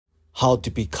how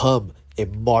to become a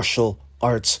martial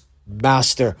arts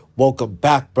master. Welcome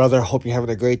back, brother. Hope you're having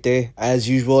a great day. As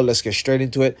usual, let's get straight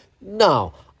into it.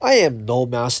 Now, I am no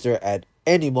master at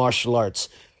any martial arts.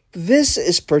 This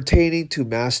is pertaining to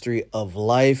mastery of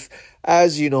life.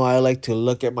 As you know, I like to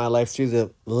look at my life through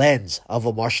the lens of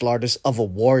a martial artist, of a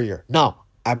warrior. Now,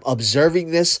 I'm observing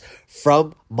this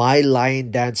from my lion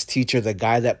dance teacher, the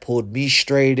guy that pulled me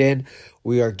straight in.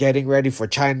 We are getting ready for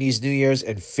Chinese New Year's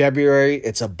in February.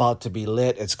 It's about to be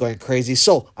lit. It's going crazy.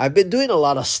 So I've been doing a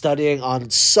lot of studying on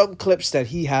some clips that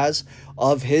he has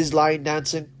of his lion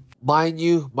dancing. Mind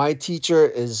you, my teacher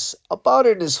is about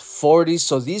in his 40s,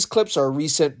 so these clips are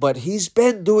recent, but he's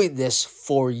been doing this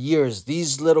for years.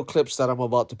 These little clips that I'm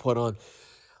about to put on.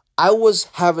 I was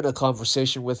having a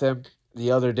conversation with him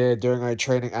the other day during our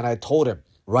training, and I told him,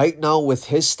 right now with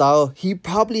his style, he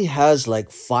probably has like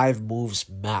 5 moves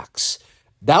max.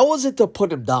 That wasn't to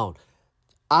put him down.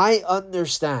 I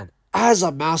understand. As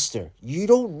a master, you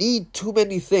don't need too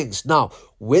many things. Now,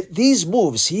 with these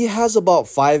moves, he has about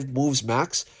 5 moves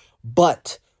max.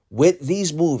 But with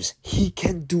these moves, he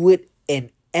can do it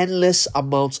in endless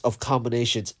amounts of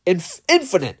combinations.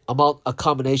 Infinite amount of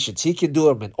combinations. He can do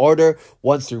them in order,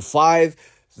 1 through 5.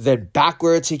 Then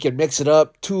backwards, he can mix it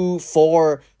up, 2,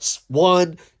 4,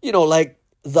 1. You know, like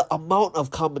the amount of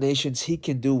combinations he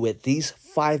can do with these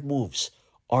 5 moves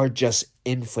are just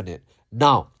infinite.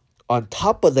 Now, on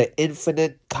top of the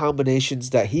infinite combinations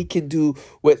that he can do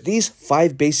with these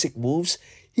 5 basic moves,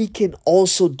 he can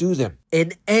also do them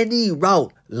in any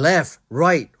route, left,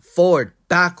 right, forward,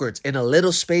 backwards, in a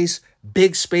little space,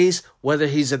 big space, whether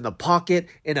he's in the pocket,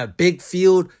 in a big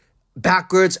field,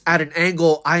 backwards, at an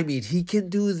angle. I mean, he can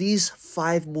do these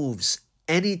 5 moves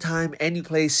anytime, any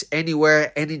place,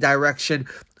 anywhere, any direction.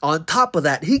 On top of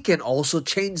that, he can also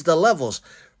change the levels.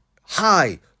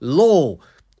 High, low,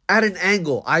 at an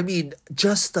angle. I mean,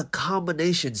 just the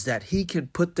combinations that he can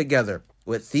put together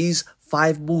with these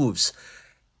 5 moves.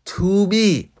 To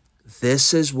me,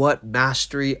 this is what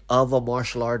mastery of a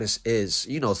martial artist is.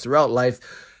 You know, throughout life,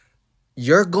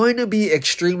 you're going to be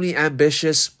extremely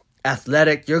ambitious,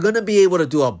 athletic. You're going to be able to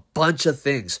do a bunch of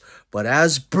things. But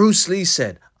as Bruce Lee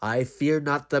said, I fear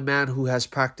not the man who has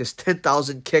practiced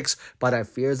 10,000 kicks, but I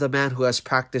fear the man who has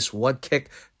practiced one kick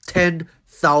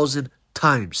 10,000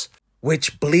 times.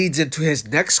 Which bleeds into his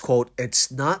next quote,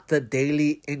 it's not the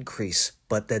daily increase,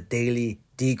 but the daily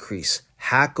decrease.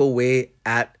 Hack away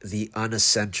at the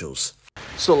unessentials.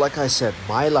 So like I said,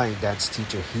 my lion dance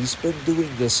teacher, he's been doing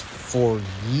this for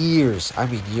years. I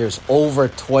mean years, over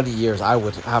 20 years, I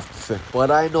would have to think.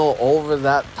 But I know over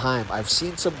that time, I've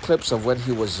seen some clips of when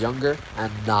he was younger,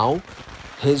 and now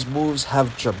his moves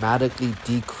have dramatically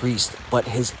decreased. But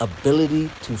his ability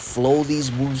to flow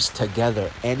these moves together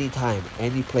anytime,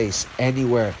 any place,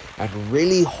 anywhere, and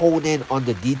really hone in on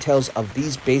the details of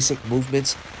these basic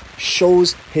movements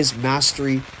shows his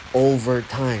mastery over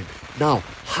time. Now,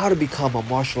 how to become a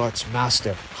martial arts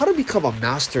master, how to become a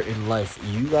master in life,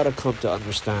 you gotta come to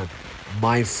understand,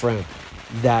 my friend,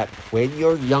 that when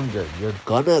you're younger, you're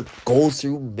gonna go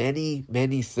through many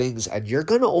things and you're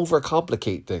gonna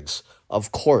overcomplicate things.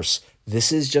 Of course,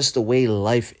 this is just the way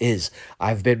life is.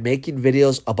 I've been making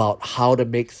videos about how to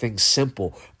make things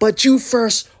simple, but you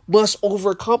first must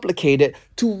overcomplicate it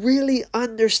to really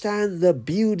understand the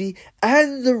beauty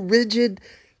and the rigid,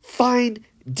 fine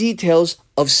details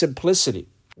of simplicity.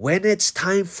 When it's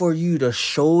time for you to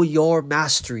show your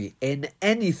mastery in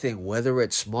anything, whether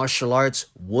it's martial arts,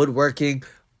 woodworking,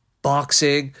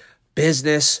 boxing,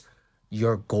 business,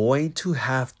 you're going to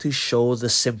have to show the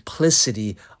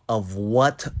simplicity of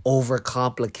what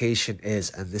overcomplication is.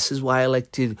 And this is why I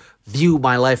like to view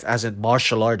my life as a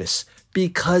martial artist,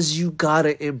 because you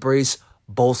gotta embrace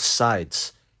both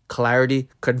sides. Clarity,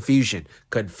 confusion,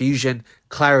 confusion,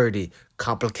 clarity,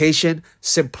 complication,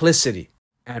 simplicity.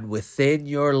 And within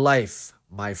your life,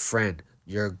 my friend,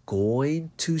 you're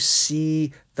going to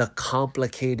see the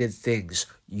complicated things.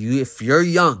 If you're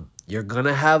young, you're going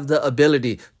to have the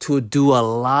ability to do a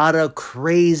lot of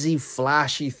crazy,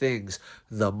 flashy things.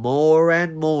 The more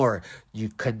and more you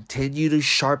continue to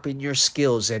sharpen your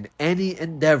skills in any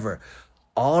endeavor,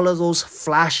 all of those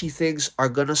flashy things are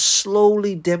going to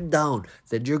slowly dim down.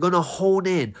 Then you're going to hone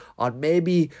in on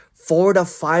maybe 4 to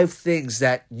 5 things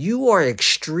that you are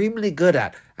extremely good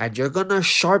at. And you're going to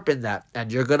sharpen that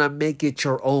and you're going to make it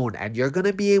your own. And you're going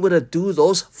to be able to do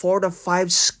those 4 to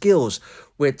 5 skills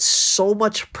with so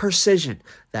much precision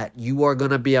that you are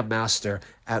going to be a master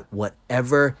at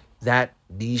whatever that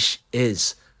niche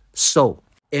is. So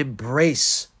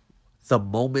embrace the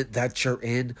moment that you're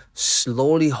in,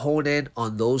 slowly hone in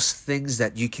on those things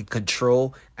that you can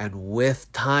control, and with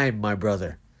time, my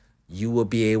brother, you will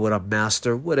be able to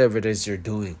master whatever it is you're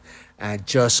doing. And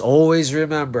just always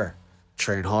remember,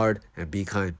 train hard and be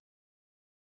kind.